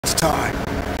time.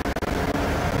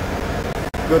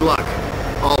 Good luck,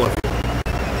 all of you.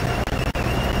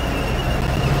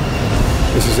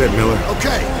 This is it, Miller.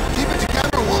 Okay, keep it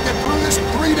together and we'll get through this in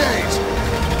 3 days.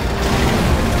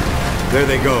 There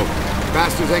they go.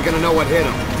 Bastards ain't gonna know what hit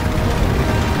them.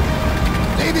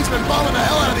 Navy's been bombing the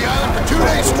hell out of the island for 2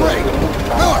 days straight.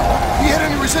 Miller, if you hit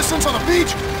any resistance on the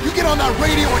beach, you get on that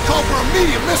radio and call for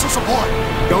immediate missile support.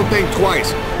 Don't think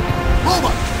twice.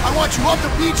 Roma, I want you up the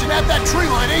beach and at that tree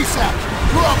line ASAP.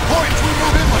 You're on point as we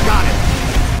move in. Got it.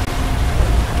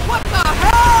 What the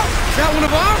hell? Is that one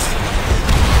of ours?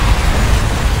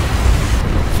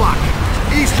 Fuck.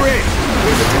 East Ridge.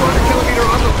 There's a 200-kilometer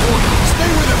on the point. Stay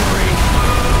with him, Marine.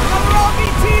 Cover all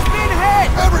BT's been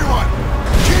hit! Everyone,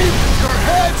 keep your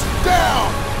heads down.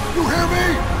 You hear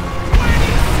me?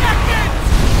 20 seconds!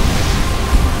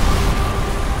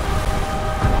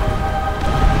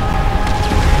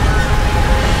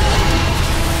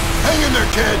 Hang in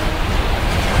there, kid.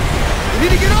 We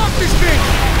need to get off this thing!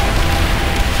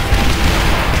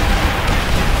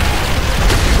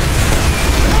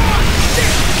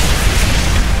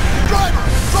 Driver,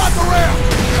 drop the ramp!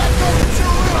 That door can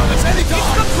zero in on us anytime!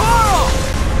 It's the coral!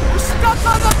 We're stuck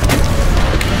on the...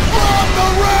 Drop the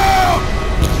ramp!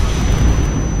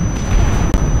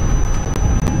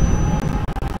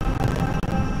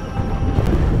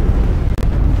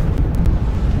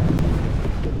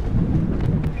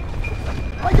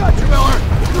 I got you, Miller!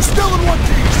 You're still in one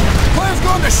piece! Plan's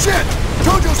gone to shit!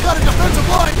 Jojo's got a defensive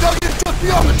line dug in just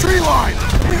beyond the tree line!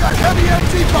 We got heavy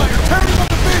MG fire tearing up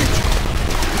the beach!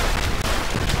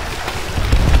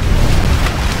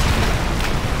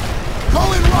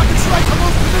 Call in rocket strikes on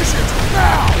those positions!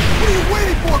 Now! What are you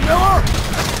waiting for, Miller?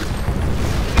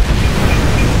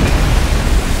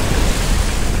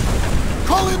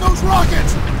 Call in those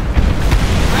rockets!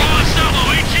 Bravo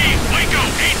Solo, 18, Waco,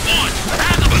 8-1.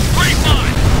 Hazard a straight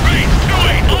line. Range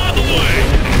 28 on the way.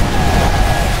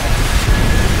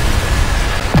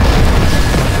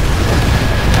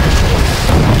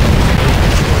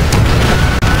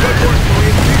 Good work,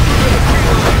 Marine. Keep moving the tree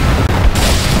line.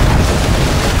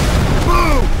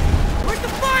 Move! Where's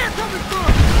the fire coming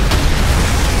from?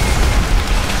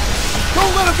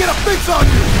 Don't let him get a fix on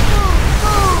you!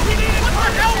 We need it. What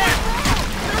the hell went wrong?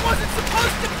 There wasn't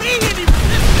supposed to be any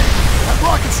resistance! That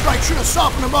rocket strike should have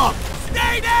softened him up!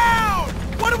 Stay down!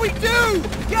 What do we do?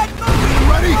 Get moving! You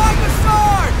ready? Find the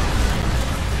sword!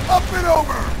 Up and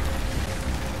over!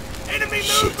 Enemy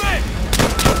movement!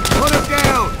 Put him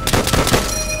down!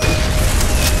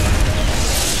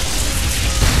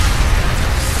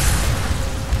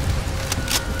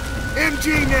 MG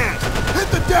net! Hit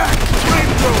the deck!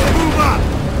 Flamethrower, move up!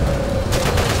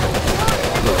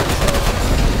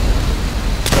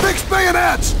 Fix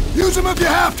bayonets! Use them if you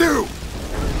have to!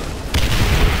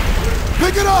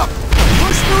 Pick it up!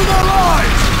 Push through their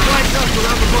lines! Flank us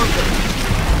around the bunker!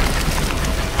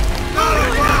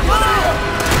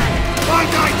 One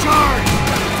guy charge!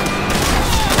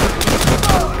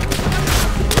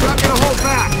 We're not gonna hold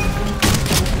back!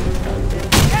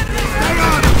 Stay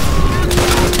on him!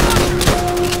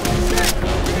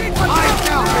 Eyes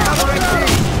down, another MG!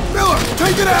 Miller,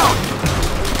 take it out!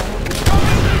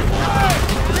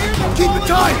 Keep it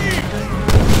tight!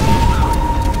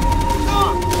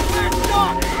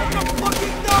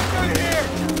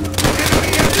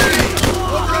 Enemy MG!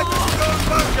 Over at the stone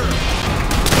bunker!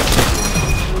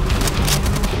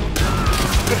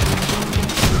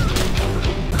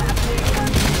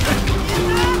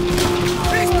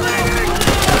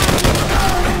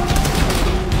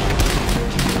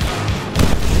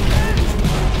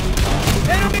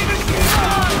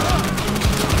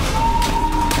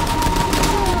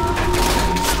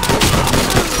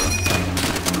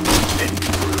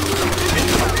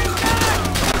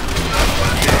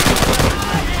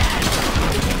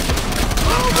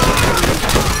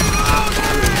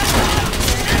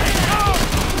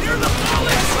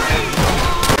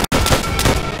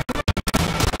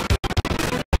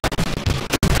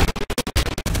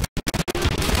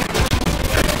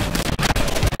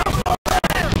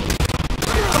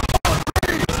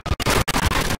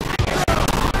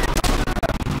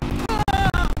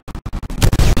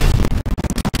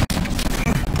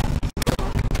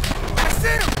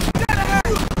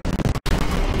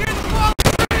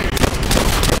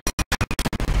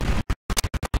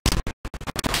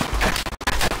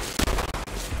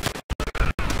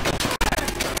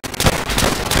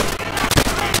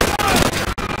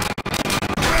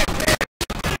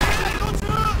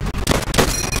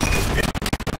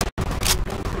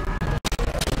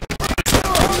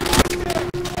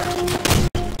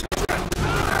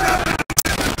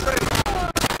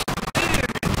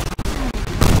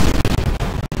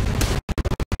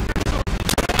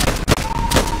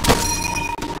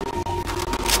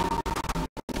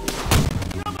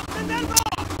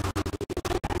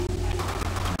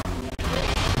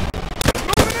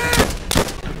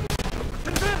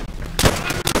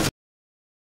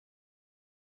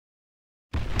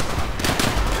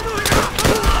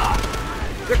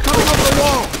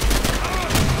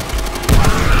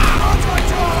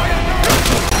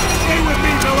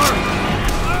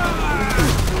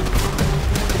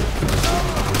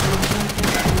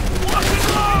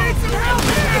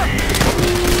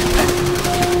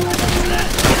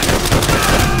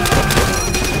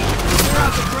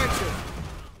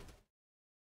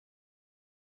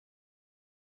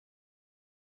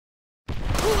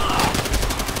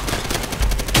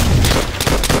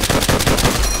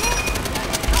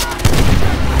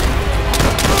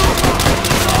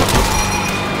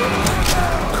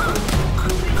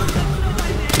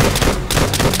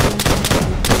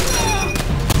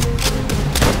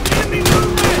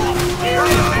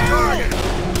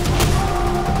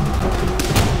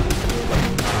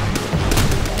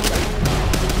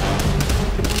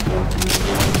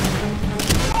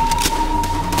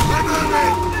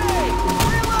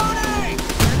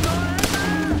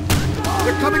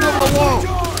 coming over the wall!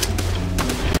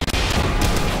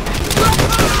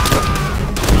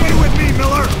 Stay with me,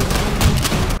 Miller!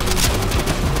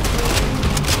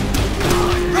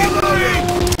 Reloading!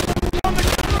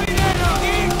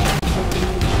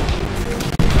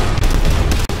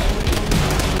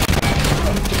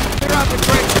 Clear out the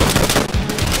crate!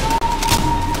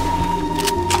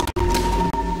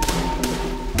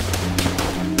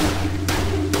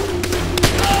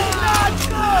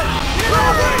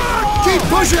 Keep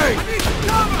pushing!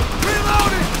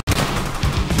 Reloading!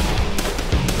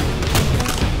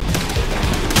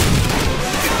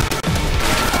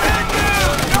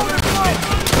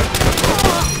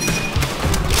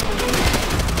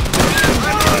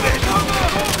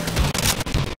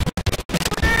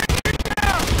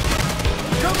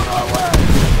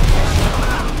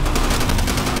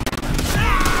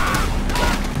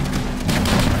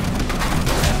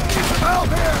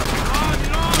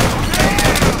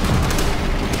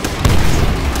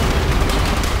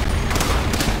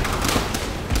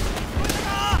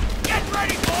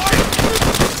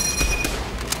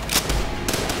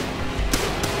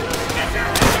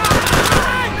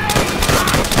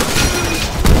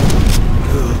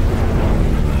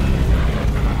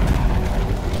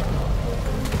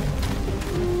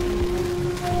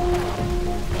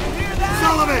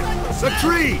 The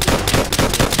tree!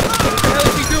 What the hell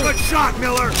is he doing? Good shot,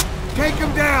 Miller! Take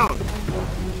him down!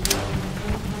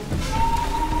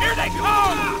 Here they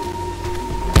come!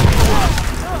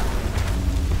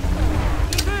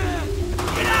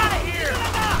 Get out of here!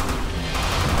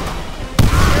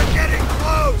 We're getting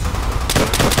close!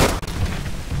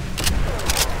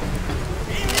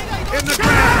 In the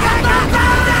ground!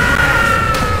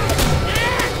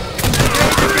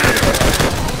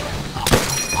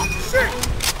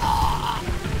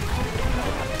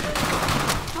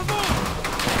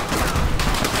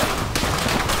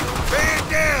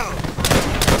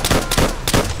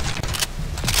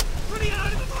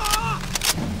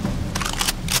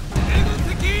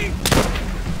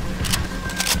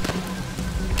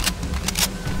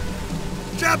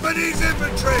 Japanese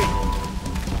infantry!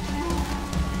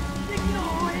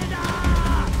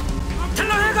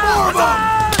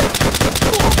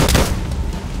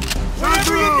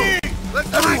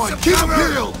 Everyone, keep them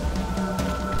peeled!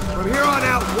 From here on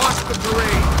out, watch the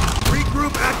terrain.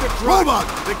 Regroup at the truck. Robot!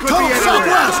 They could Come be anywhere.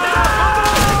 southwest!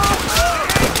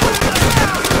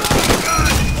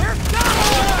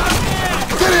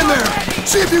 Get in there!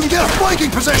 See if you can get a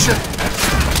flanking position!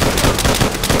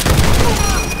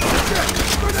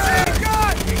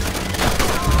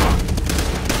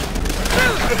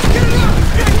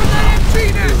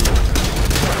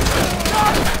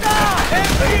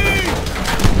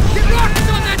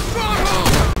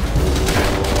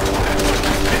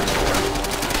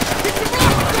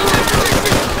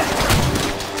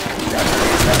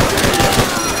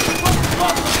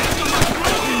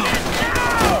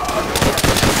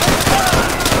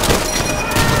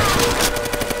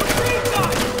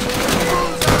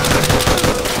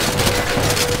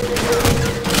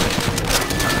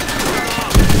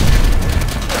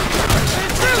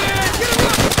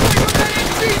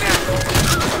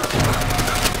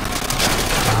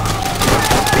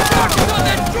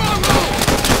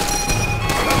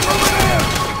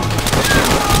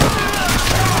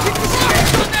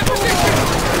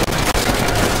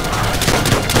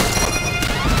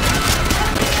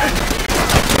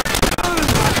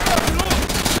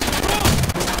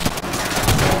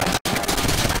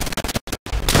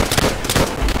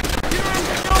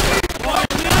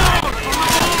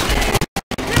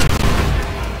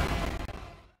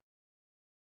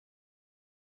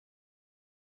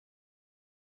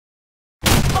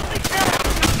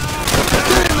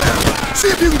 See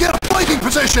if you can get a flanking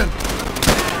position!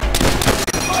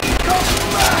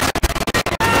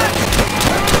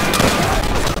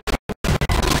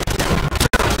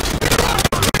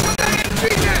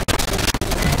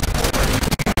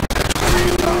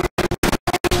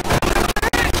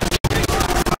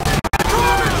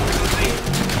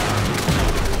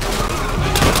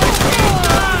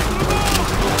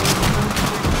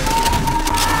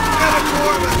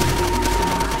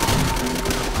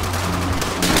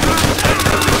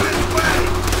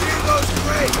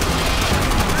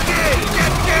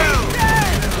 Get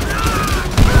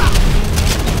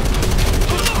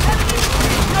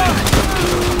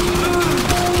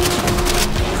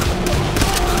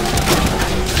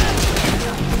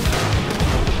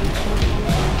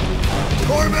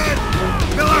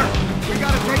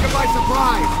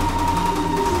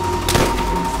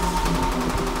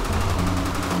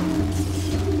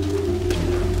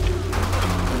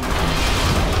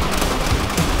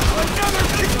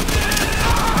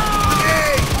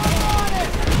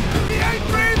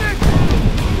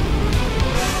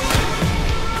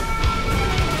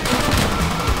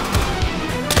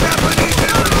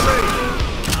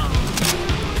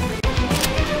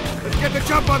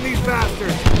on these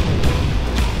bastards!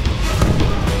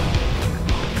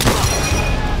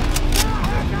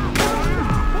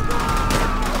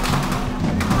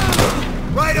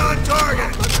 Right on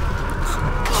target!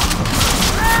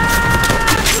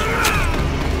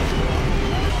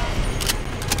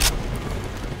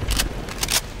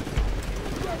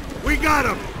 We got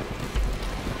him!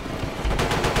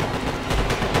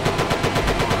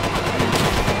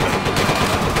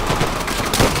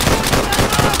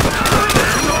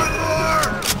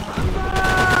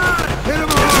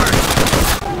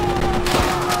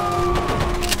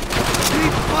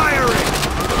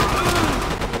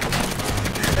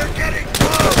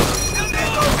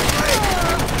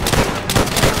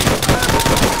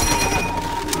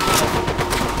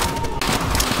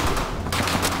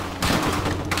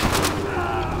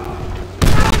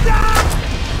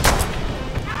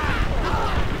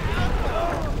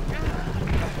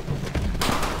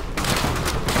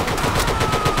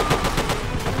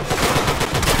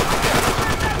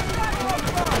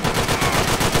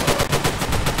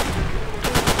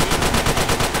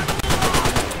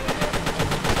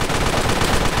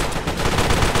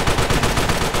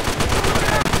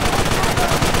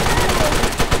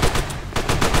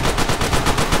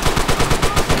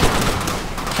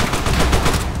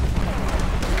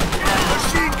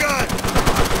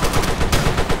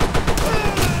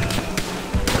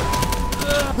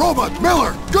 Robot,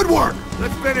 Miller, good work!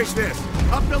 Let's finish this.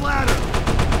 Up the ladder.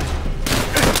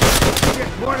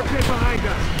 Shit, mortar pit behind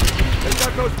us. They've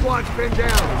got those squads pinned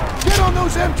down. Get on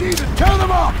those MGs and tear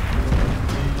them up!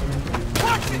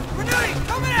 Watch it! Grenade!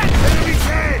 Coming in! Enemy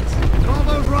tanks! Call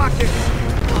those rockets!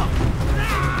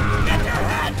 Get your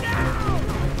head down!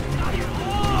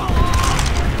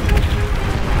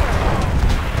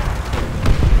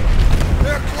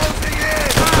 They're closing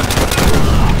in!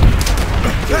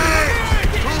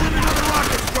 Tanks! Call in another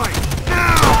rocket strike!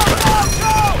 Now!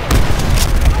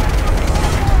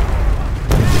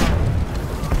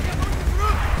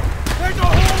 There's a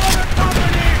whole other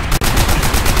company!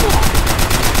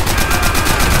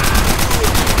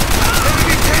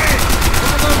 Enemy tanks!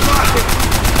 Call those rockets!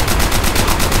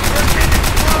 They're getting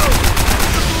close!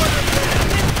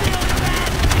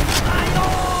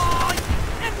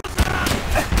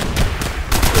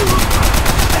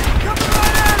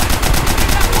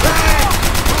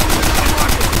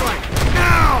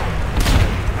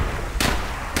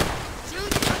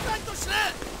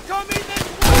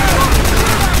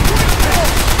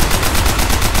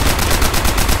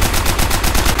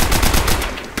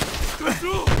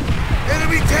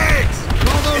 Enemy tanks!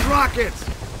 Call those rockets!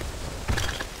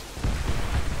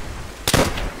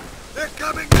 They're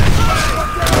coming this way! Up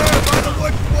there by the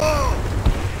wood wall!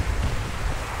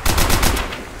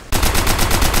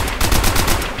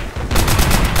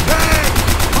 Tanks!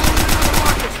 Call in another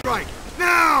rocket strike!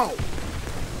 Now!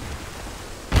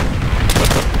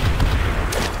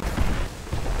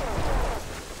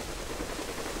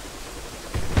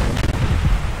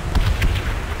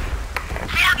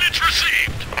 Coordinates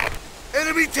received.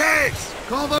 Enemy tanks!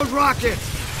 Call those rockets!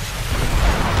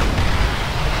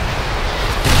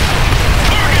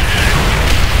 Target hit.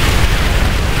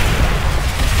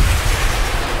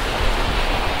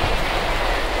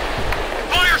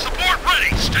 Fire support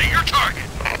ready. State your target.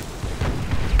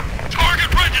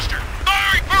 Target registered.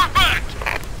 Firing perfect.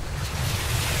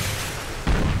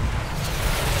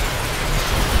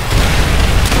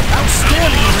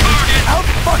 Outstanding, On Marine! target.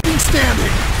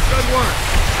 Out-fucking-standing! Good work!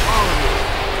 All of you.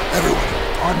 Everyone,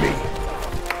 on me.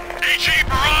 HE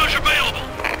barrage available.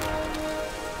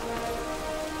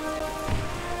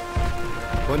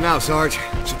 What now, Sarge?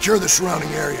 Secure the surrounding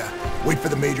area. Wait for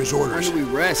the Major's orders. we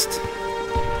rest?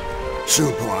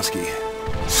 Soon, Pulaski.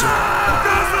 Soon.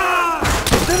 No!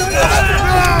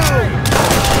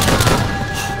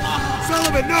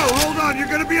 Sullivan, no! Hold on! You're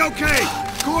gonna be okay!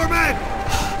 Corpsman!